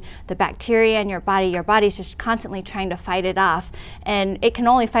between the bacteria and your body's just constantly trying to fight it off, and it can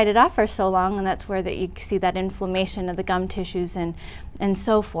only fight it off for so long, and that's where you see that inflammation of the gum tissues and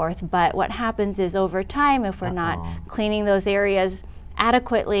so forth. But what happens is over time, if we're not cleaning those areas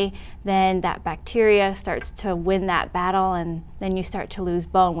adequately, then that bacteria starts to win that battle, and then you start to lose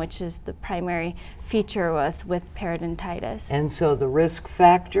bone, which is the primary feature with periodontitis. And so the risk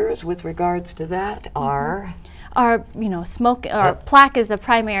factors with regards to that are? You know, smoke or plaque is the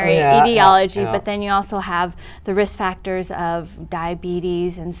primary etiology, but then you also have the risk factors of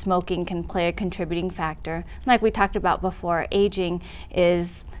diabetes, and smoking can play a contributing factor. Like we talked about before, aging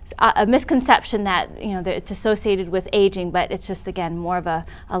is a misconception that, you know, that it's associated with aging, but it's just, again, more of a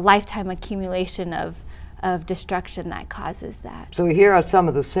lifetime accumulation of destruction that causes that. So here are some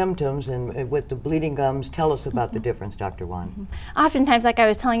of the symptoms, and with the bleeding gums, tell us about the difference, Dr. Wan. Oftentimes, like I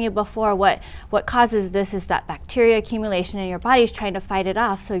was telling you before, what causes this is that bacteria accumulation, and your body's trying to fight it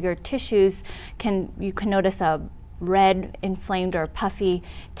off, so your tissues you can notice a red, inflamed, or puffy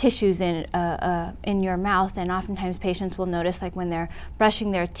tissues in your mouth, and oftentimes patients will notice, like when they're brushing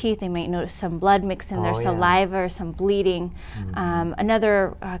their teeth, they might notice some blood mixed in their saliva or some bleeding.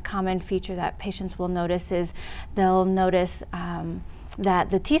 Another common feature that patients will notice is they'll notice that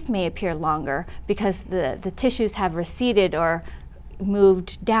the teeth may appear longer because the tissues have receded or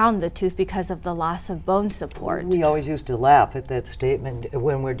moved down the tooth because of the loss of bone support. We always used to laugh at that statement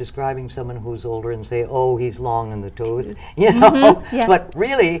when we're describing someone who's older and say, oh, he's long in the tooth, you know? But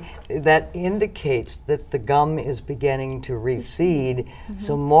really, that indicates that the gum is beginning to recede,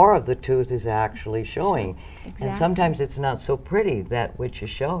 so more of the tooth is actually showing. And sometimes it's not so pretty, that which is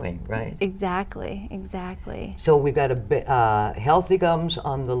showing, right? Exactly, exactly. So we've got healthy gums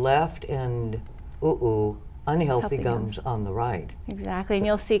on the left and, unhealthy gums on the right. Exactly, and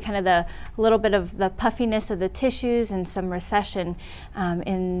you'll see kind of a little bit of the puffiness of the tissues and some recession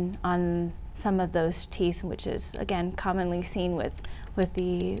on some of those teeth, which is, again, commonly seen with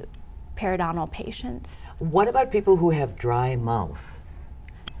the periodontal patients. What about people who have dry mouth?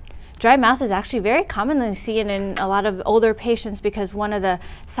 Dry mouth is actually very commonly seen in a lot of older patients because one of the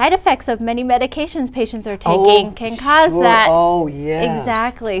side effects of many medications patients are taking can cause that. Oh, yes.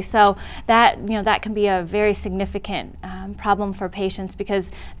 Exactly. So that, you know, that can be a very significant problem for patients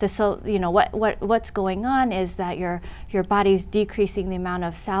because what's going on is that your body's decreasing the amount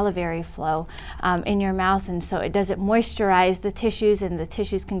of salivary flow in your mouth, and so it doesn't moisturize the tissues, and the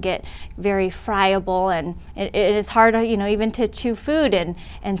tissues can get very friable, and it's hard, you know, even to chew food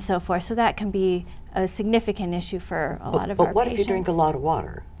and so forth. So that can be a significant issue for a lot of our patients. But what if you drink a lot of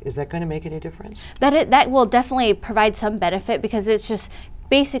water? Is that going to make any difference? That will definitely provide some benefit because it's just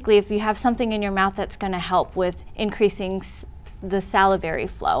basically if you have something in your mouth that's going to help with increasing the salivary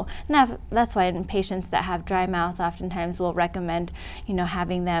flow. And that's why in patients that have dry mouth, oftentimes we'll recommend, you know,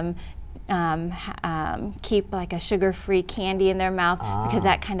 having them keep like a sugar-free candy in their mouth because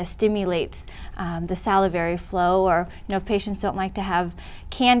that kind of stimulates the salivary flow. Or, you know, if patients don't like to have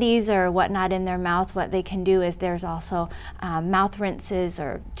candies or whatnot in their mouth, what they can do is there's also mouth rinses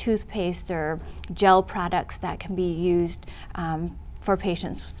or toothpaste or gel products that can be used for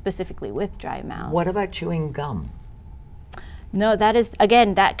patients specifically with dry mouth. What about chewing gum? No, that is,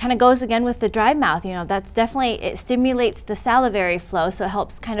 again, that kind of goes again with the dry mouth. You know, that's definitely, it stimulates the salivary flow, so it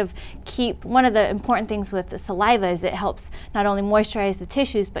helps kind of keep, one of the important things with the saliva is it helps not only moisturize the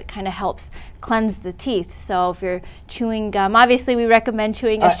tissues, but kind of helps cleanse the teeth. So if you're chewing gum, obviously we recommend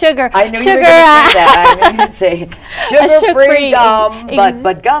chewing a sugar. I knew you were going to say that. I knew you'd say sugar-free gum,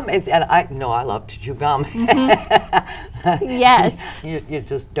 but gum, I love to chew gum. Yes. You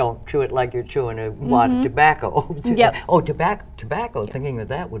just don't chew it like you're chewing a wad of tobacco. Yep. Oh, tobacco. Thinking of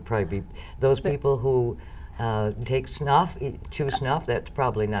that would probably be those people who take snuff, chew snuff, that's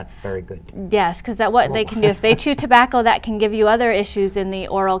probably not very good. Yes, because what they can do, if they chew tobacco, that can give you other issues in the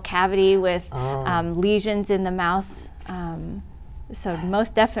oral cavity with lesions in the mouth. So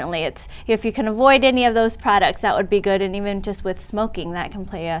most definitely, if you can avoid any of those products, that would be good. And even just with smoking, that can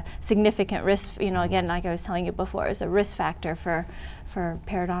play a significant risk. You know, again, like I was telling you before, is a risk factor for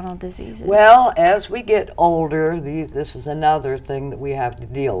periodontal diseases. Well, as we get older, this is another thing that we have to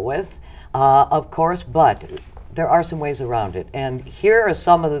deal with, of course, but there are some ways around it. And here are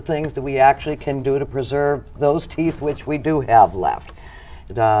some of the things that we actually can do to preserve those teeth which we do have left.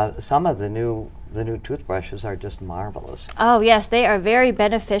 Some of the new toothbrushes are just marvelous. Oh yes, they are very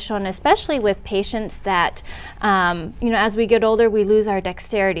beneficial, and especially with patients that, you know, as we get older, we lose our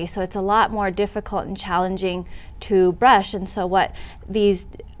dexterity, so it's a lot more difficult and challenging to brush. And so what these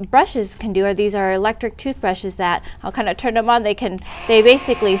brushes can do, these are electric toothbrushes that I'll kind of turn them on. They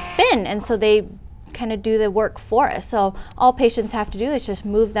basically spin, and so they kind of do the work for us. So all patients have to do is just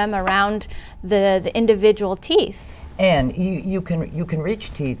move them around the individual teeth. And you can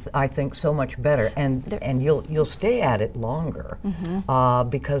reach teeth, I think, so much better, and you'll stay at it longer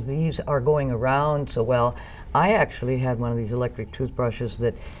because these are going around so well. I actually had one of these electric toothbrushes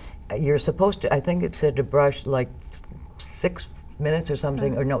that you're supposed to, I think it said to brush like 6 minutes or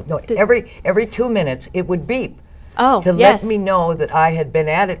something, or no, every 2 minutes it would beep. Oh, to yes. let me know that I had been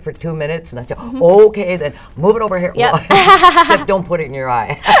at it for 2 minutes, and I said, okay, then move it over here. Yep. Well, except don't put it in your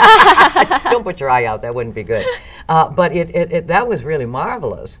eye. Don't put your eye out, that wouldn't be good. But that was really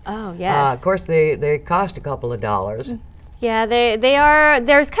marvelous. Oh, yes. Of course, they cost a couple of dollars. Yeah, they are,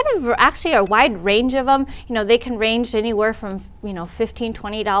 there's kind of actually a wide range of them. You know, they can range anywhere from, you know, $15,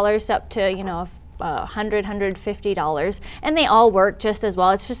 $20 up to, you know, $100, $150, and they all work just as well.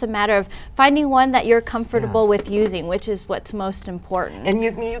 It's just a matter of finding one that you're comfortable with using, which is what's most important. And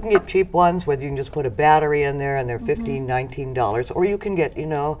you can get cheap ones where you can just put a battery in there and they're $15, $19, or you can get, you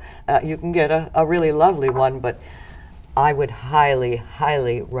know, a really lovely one, but I would highly,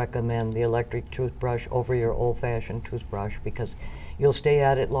 highly recommend the electric toothbrush over your old-fashioned toothbrush because you'll stay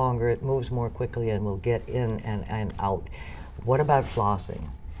at it longer, it moves more quickly, and will get in and out. What about flossing?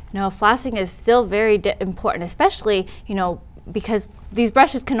 No, flossing is still very important, especially, you know, because these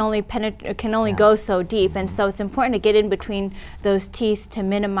brushes can only go so deep, and so it's important to get in between those teeth to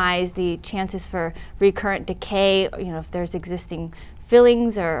minimize the chances for recurrent decay, you know, if there's existing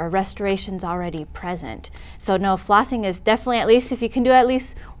fillings or restorations already present. So no, flossing is definitely, at least if you can do it at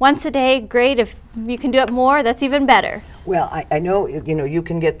least once a day, great. If you can do it more, that's even better. Well, I know, you know, you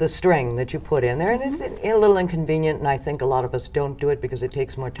can get the string that you put in there, and it's a little inconvenient, and I think a lot of us don't do it because it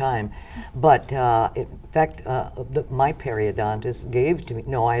takes more time. But in fact, my periodontist gave to me,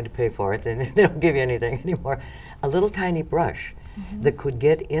 no, I had to pay for it, and they don't give you anything anymore, a little tiny brush that could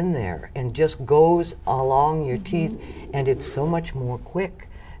get in there and just goes along your teeth, and it's so much more quick.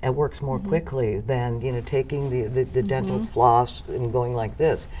 It works more quickly than, you know, taking the dental floss and going like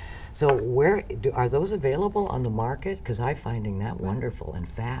this. So are those available on the market? Because I'm finding that wonderful and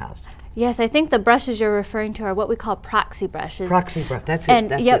fast. Yes, I think the brushes you're referring to are what we call proxy brushes. Proxy brush, that's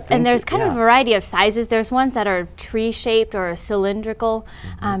and, it. Yep, and there's kind of a variety of sizes. There's ones that are tree-shaped or a cylindrical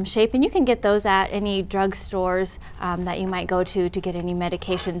shape, and you can get those at any drugstores that you might go to get any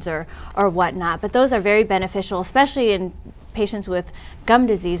medications or whatnot. But those are very beneficial, especially in patients with gum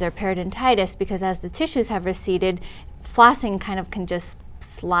disease or periodontitis, because as the tissues have receded, flossing kind of can just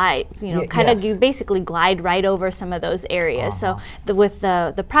slide, you know, you basically glide right over some of those areas. So with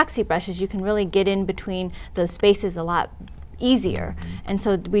the proxy brushes, you can really get in between those spaces a lot easier. And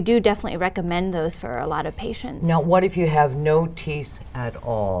so we do definitely recommend those for a lot of patients. Now, what if you have no teeth at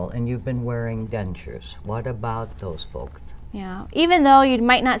all and you've been wearing dentures? What about those folks? Yeah, even though you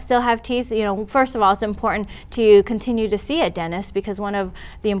might not still have teeth, you know, first of all, it's important to continue to see a dentist, because one of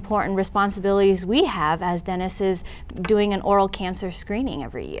the important responsibilities we have as dentists is doing an oral cancer screening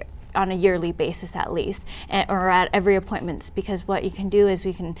every year, on a yearly basis at least, or at every appointment, because what you can do is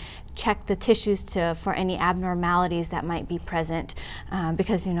we can check the tissues for any abnormalities that might be present,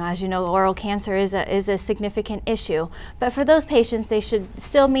 because, you know, as you know, oral cancer is a significant issue. But for those patients, they should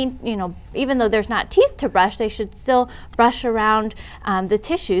still you know, even though there's not teeth to brush, they should still brush around the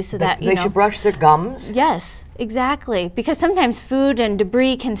tissues so that, you know. They should brush their gums? Yes. Exactly, because sometimes food and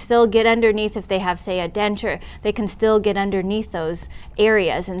debris can still get underneath. If they have, say, a denture, they can still get underneath those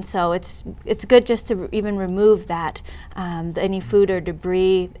areas, and so it's good just to even remove that, any food or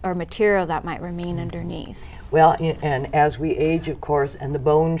debris or material that might remain underneath. Well, and as we age, of course, and the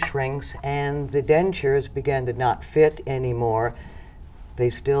bone shrinks and the dentures begin to not fit anymore,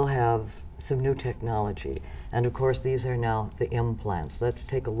 they still have some new technology. And of course, these are now the implants. Let's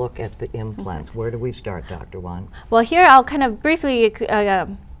take a look at the implants. Where do we start, Dr. Wan? Well, here I'll kind of briefly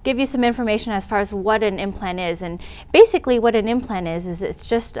give you some information as far as what an implant is. And basically what an implant is it's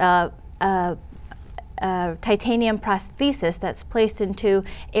just a titanium prosthesis that's placed into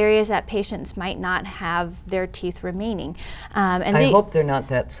areas that patients might not have their teeth remaining. And I hope they're not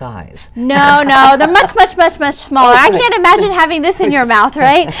that size. No, no, they're much, much, much, much smaller. I can't imagine having this in your mouth,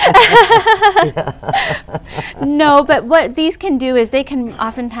 right? No, but what these can do is they can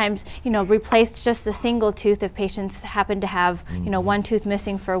oftentimes, you know, replace just a single tooth if patients happen to have, you know, one tooth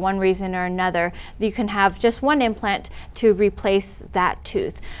missing for one reason or another. You can have just one implant to replace that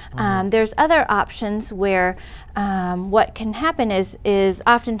tooth. There's other options where what can happen is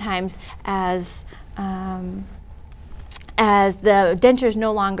oftentimes as the dentures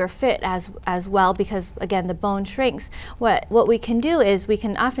no longer fit as well, because again the bone shrinks, what we can do is we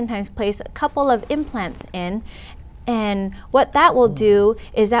can oftentimes place a couple of implants in, and what that will do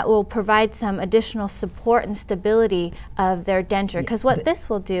is that will provide some additional support and stability of their denture, because what this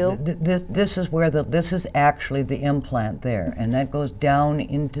will do... This is where this is actually the implant there, and that goes down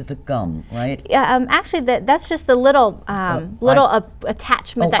into the gum, right? Yeah, actually that's just the little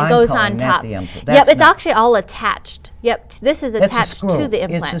attachment that goes on top. Yep, it's actually all attached. Yep, this is attached to the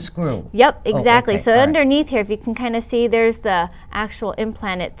implant. It's a screw. Yep, exactly. So underneath here, if you can kind of see, there's the actual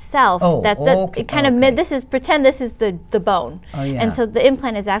implant itself. This is, pretend this is the bone. Oh, yeah. And so the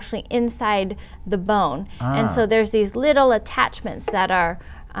implant is actually inside the bone. And so there's these little attachments that are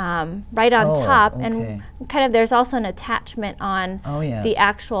right on top, and kind of there's also an attachment on the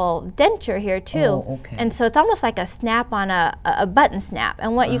actual denture here too. And so it's almost like a snap on a button snap.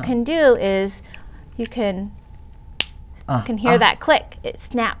 And what you can do is you can hear that click. It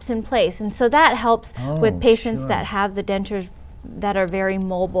snaps in place, and so that helps with patients that have the dentures that are very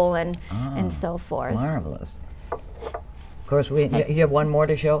mobile and so forth. Marvelous. Of course, you have one more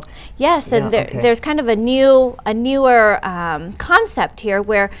to show? Yes, and there's kind of a newer concept here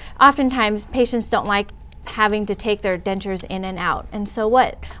where oftentimes patients don't like having to take their dentures in and out. And so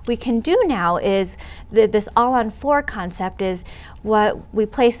what we can do now is this all-on-4 concept is what we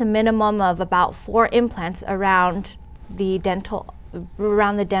place a minimum of about 4 implants around the dental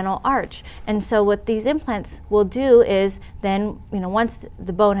arch. And so what these implants will do is then, you know, once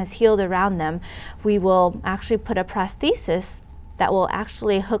the bone has healed around them, we will actually put a prosthesis that will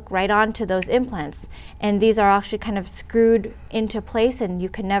actually hook right onto those implants. And these are actually kind of screwed into place, and you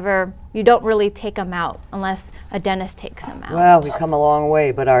don't really take them out unless a dentist takes them out. Well, we've come a long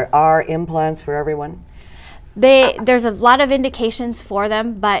way, but are implants for everyone? There's a lot of indications for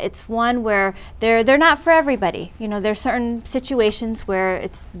them, but it's one where they're not for everybody. You know, there's certain situations where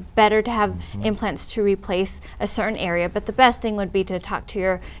it's better to have implants to replace a certain area, but the best thing would be to talk to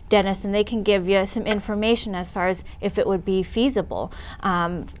your dentist, and they can give you some information as far as if it would be feasible.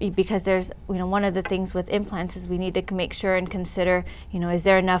 Because there's, you know, one of the things with implants is we need to make sure and consider, you know, is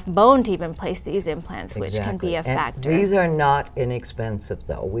there enough bone to even place these implants, which can be a factor. These are not inexpensive,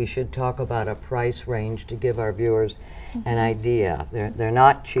 though. We should talk about a price range to give our viewers an idea. They're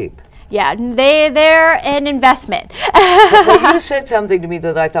not cheap. Yeah, they're an investment. Well, you said something to me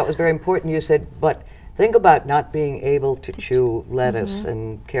that I thought was very important. You said, but think about not being able to chew lettuce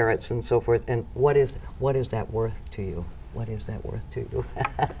and carrots and so forth. And what is that worth to you? What is that worth to you?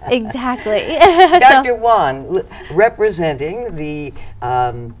 Exactly. Dr. Wan, representing the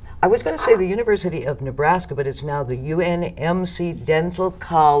I was going to say the University of Nebraska, but it's now the UNMC Dental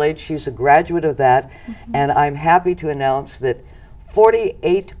College. She's a graduate of that, and I'm happy to announce that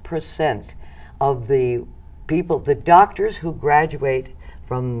 48% of the people, the doctors who graduate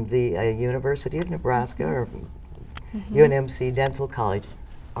from the University of Nebraska or UNMC Dental College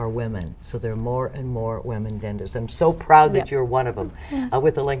are women. So there are more and more women dentists. I'm so proud that you're one of them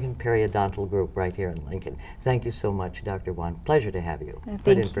with the Lincoln Periodontal Group right here in Lincoln. Thank you so much, Dr. Wan. Pleasure to have you.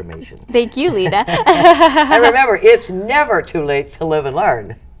 Good information. Thank you, Lita. And remember, it's never too late to live and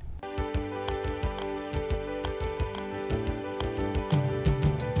learn.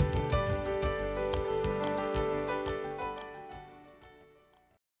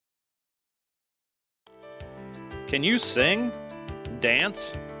 Can you sing,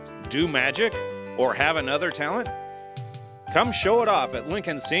 dance, do magic, or have another talent? Come show it off at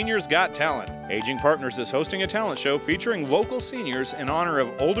Lincoln Seniors Got Talent. Aging Partners is hosting a talent show featuring local seniors in honor of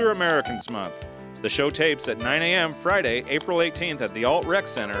Older Americans Month. The show tapes at 9 a.m. Friday, April 18th at the Alt Rec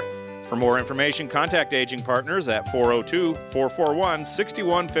Center. For more information, contact Aging Partners at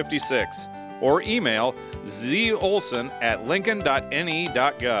 402-441-6156 or email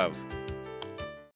zolson@lincoln.ne.gov.